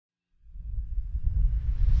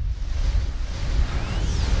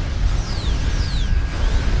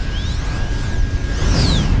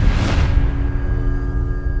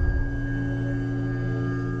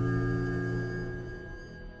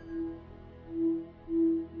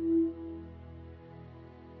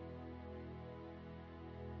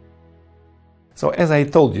So as I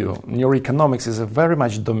told you, neuroeconomics is very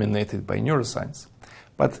much dominated by neuroscience.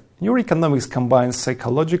 But neuroeconomics combines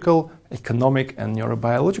psychological, economic, and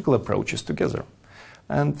neurobiological approaches together.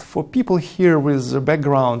 And for people here with a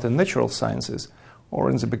background in natural sciences, or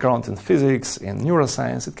in the background in physics, in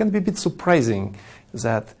neuroscience, it can be a bit surprising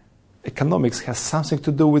that economics has something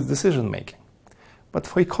to do with decision making. But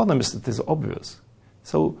for economists, it is obvious.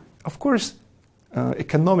 So, of course,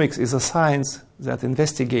 economics is a science that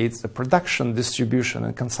investigates the production, distribution,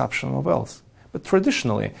 and consumption of wealth. But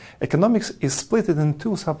traditionally, economics is split in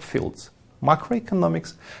two subfields,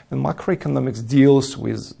 macroeconomics, and macroeconomics deals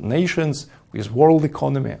with nations, with world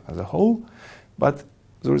economy as a whole. But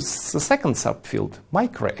there is a second subfield,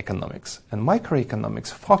 microeconomics, and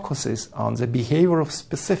microeconomics focuses on the behavior of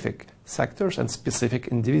specific sectors and specific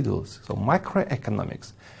individuals. So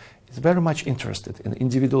macroeconomics is very much interested in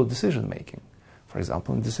individual decision making. For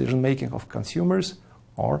example, in decision making of consumers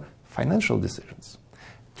or financial decisions.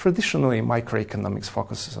 Traditionally, microeconomics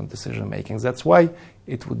focuses on decision making. That's why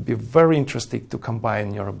it would be very interesting to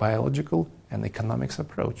combine neurobiological and economics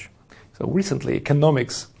approach. So recently,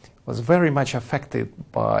 economics was very much affected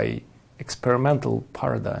by experimental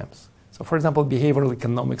paradigms. So for example, behavioral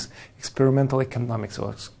economics, experimental economics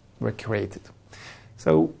were created.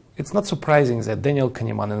 So it's not surprising that Daniel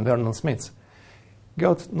Kahneman and Vernon Smith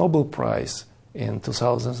got Nobel Prize in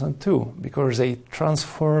 2002 because they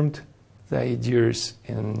transformed the ideas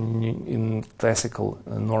in classical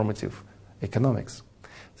normative economics.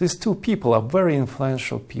 These two people are very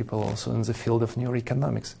influential people also in the field of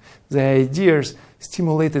neuroeconomics. Their ideas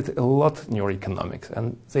stimulated a lot neuroeconomics,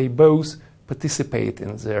 and they both participate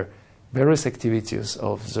in their various activities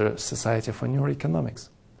of the Society for Neuroeconomics.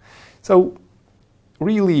 So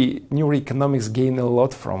really, neuroeconomics gain a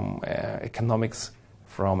lot from economics,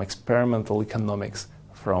 from experimental economics,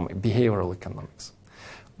 from behavioral economics.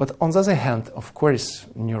 But on the other hand, of course,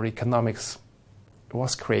 neuroeconomics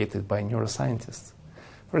was created by neuroscientists.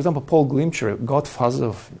 For example, Paul Glimcher, godfather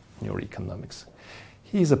of neuroeconomics.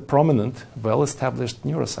 He is a prominent, well-established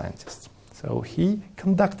neuroscientist. So he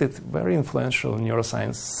conducted very influential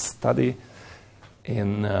neuroscience study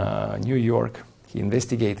in New York. He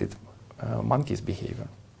investigated monkeys' behavior.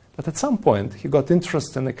 But at some point, he got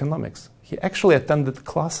interested in economics. He actually attended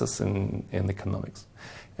classes in economics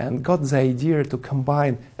and got the idea to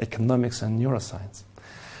combine economics and neuroscience.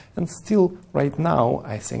 And still, right now,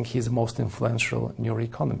 I think he's the most influential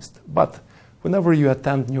neuroeconomist. But whenever you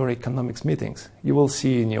attend neuroeconomics meetings, you will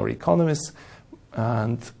see neuroeconomists,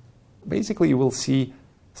 and basically you will see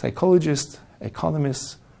psychologists,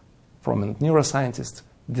 economists, prominent neuroscientists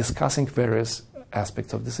discussing various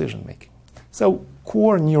aspects of decision making. So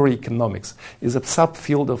core neuroeconomics is a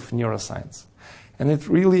subfield of neuroscience, and it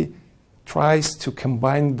really tries to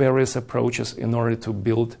combine various approaches in order to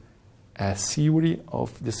build a theory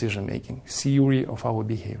of decision-making, theory of our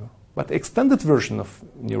behavior. But the extended version of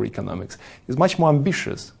neuroeconomics is much more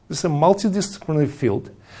ambitious. This is a multidisciplinary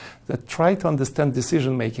field that tries to understand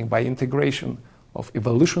decision-making by integration of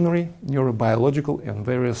evolutionary, neurobiological, and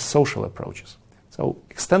various social approaches. So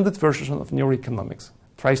extended version of neuroeconomics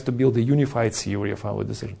tries to build a unified theory of our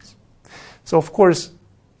decisions. So of course,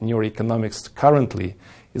 neuroeconomics currently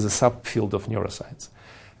is a subfield of neuroscience.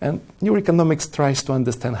 And neuroeconomics tries to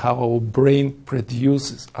understand how our brain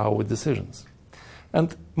produces our decisions.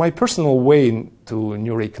 And my personal way to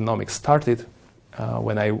neuroeconomics started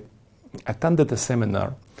when I attended a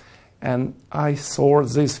seminar and I saw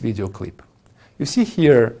this video clip. You see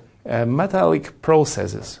here metallic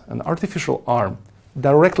processes, an artificial arm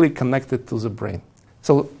directly connected to the brain.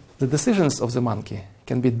 So the decisions of the monkey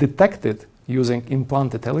can be detected using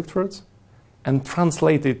implanted electrodes and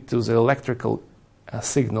translated to the electrical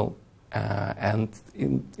signal and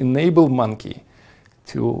enable monkey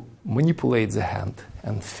to manipulate the hand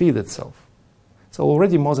and feed itself. So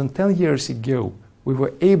already more than 10 years ago, we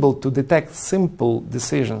were able to detect simple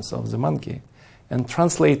decisions of the monkey and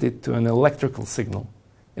translate it to an electrical signal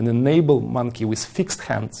and enable monkey with fixed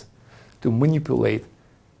hands to manipulate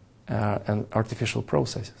artificial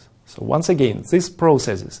processes. So once again, these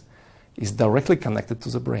processes is directly connected to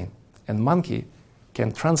the brain, and monkey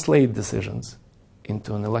can translate decisions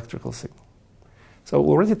into an electrical signal. So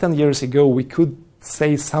already 10 years ago, we could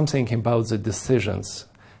say something about the decisions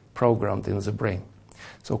programmed in the brain.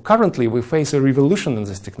 So currently, we face a revolution in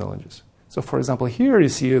these technologies. So for example, here you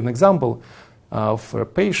see an example of a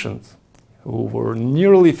patient who were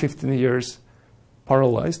nearly 15 years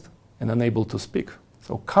paralyzed and unable to speak.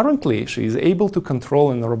 So currently, she is able to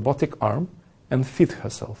control a robotic arm and feed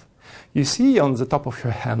herself. You see on the top of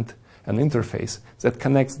her hand an interface that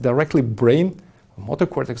connects directly brain, motor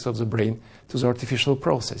cortex of the brain, to the artificial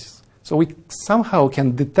processes. So we somehow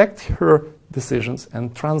can detect her decisions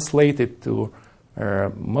and translate it to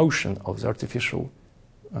motion of the artificial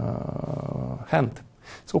hand.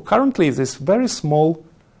 So currently, these very small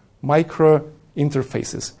micro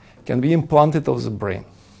interfaces can be implanted of the brain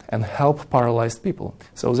and help paralyzed people.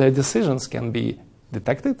 So their decisions can be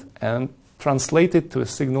detected and translated to a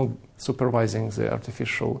signal supervising the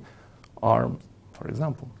artificial arm, for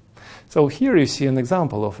example. So here you see an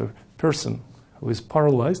example of a person who is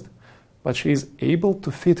paralyzed, but she is able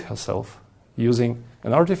to feed herself using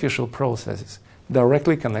an artificial processes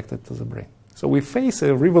directly connected to the brain. So we face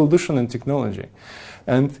a revolution in technology.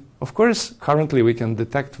 And of course, currently we can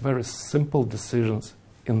detect very simple decisions,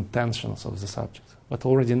 intentions of the subject. But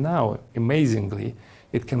already now, amazingly,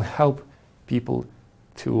 it can help people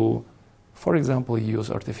to, for example,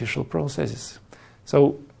 use artificial processes.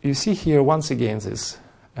 So you see here, once again, this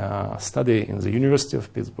study in the University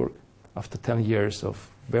of Pittsburgh after 10 years of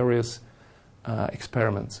various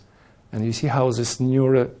experiments. And you see how this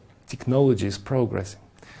neurotechnology is progressing.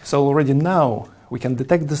 So already now, we can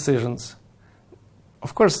detect decisions.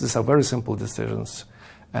 Of course, these are very simple decisions,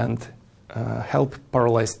 and help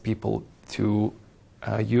paralyzed people to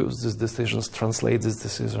use these decisions, translate these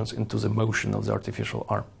decisions into the motion of the artificial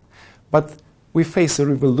arm. But we face a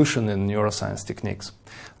revolution in neuroscience techniques.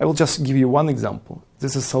 I will just give you one example.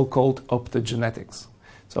 This is so-called optogenetics.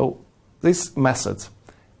 So these methods,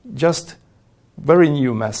 just very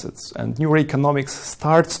new methods, and neuroeconomics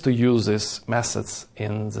starts to use these methods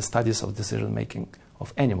in the studies of decision-making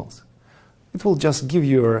of animals. It will just give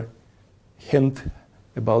you a hint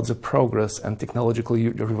about the progress and technological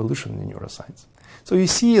revolution in neuroscience. So you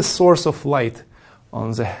see a source of light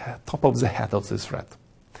on the top of the head of this rat.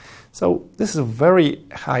 So this is a very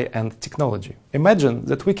high-end technology. Imagine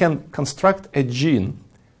that we can construct a gene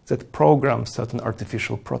that programs certain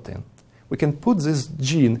artificial protein. We can put this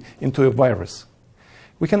gene into a virus.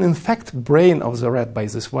 We can infect the brain of the rat by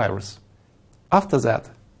this virus. After that,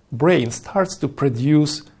 brain starts to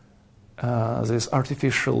produce these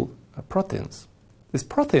artificial proteins. These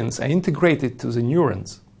proteins are integrated to the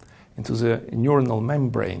neurons, into the neuronal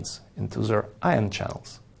membranes, into their ion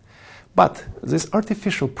channels. But these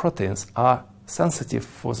artificial proteins are sensitive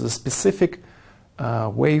for the specific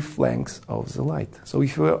wavelengths of the light. So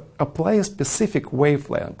if you apply a specific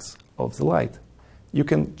wavelengths of the light, you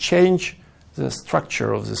can change the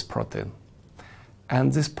structure of this protein.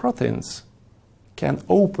 And these proteins can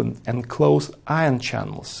open and close ion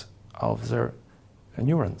channels of their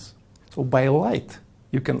neurons. So by light,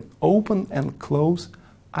 you can open and close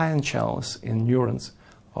ion channels in neurons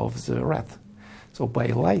of the rat. So by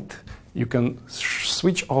light, you can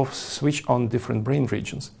switch off, switch on different brain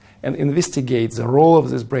regions and investigate the role of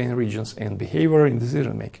these brain regions in behavior and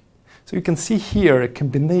decision making. So you can see here a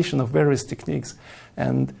combination of various techniques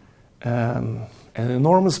and an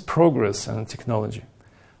enormous progress in technology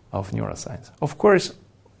of neuroscience. Of course,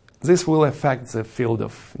 this will affect the field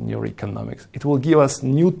of neuroeconomics. It will give us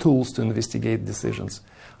new tools to investigate decisions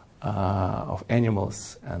of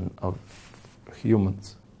animals and of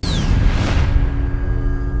humans.